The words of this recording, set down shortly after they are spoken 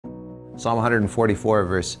Psalm 144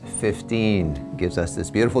 verse 15 gives us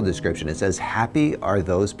this beautiful description. It says, "Happy are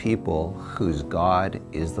those people whose God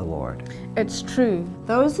is the Lord." It's true.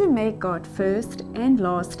 Those who make God first and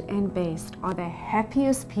last and best are the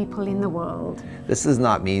happiest people in the world. This does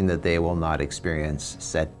not mean that they will not experience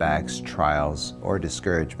setbacks, trials, or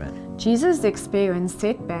discouragement. Jesus experienced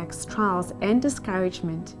setbacks, trials, and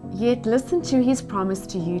discouragement. Yet listen to his promise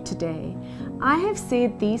to you today. "I have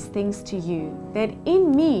said these things to you, that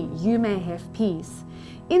in me you may have peace.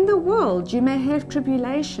 In the world you may have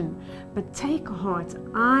tribulation, but take heart,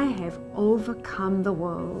 I have overcome the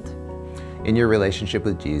world." In your relationship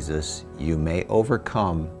with Jesus, you may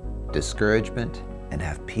overcome discouragement and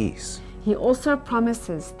have peace. He also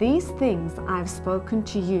promises, "These things I have spoken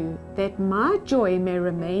to you, that my joy may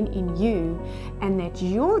remain in you, and that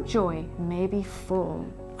your joy may be full."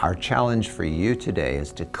 Our challenge for you today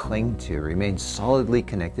is to cling to, remain solidly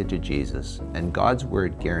connected to Jesus, and God's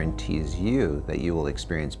Word guarantees you that you will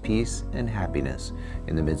experience peace and happiness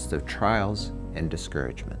in the midst of trials and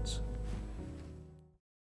discouragements.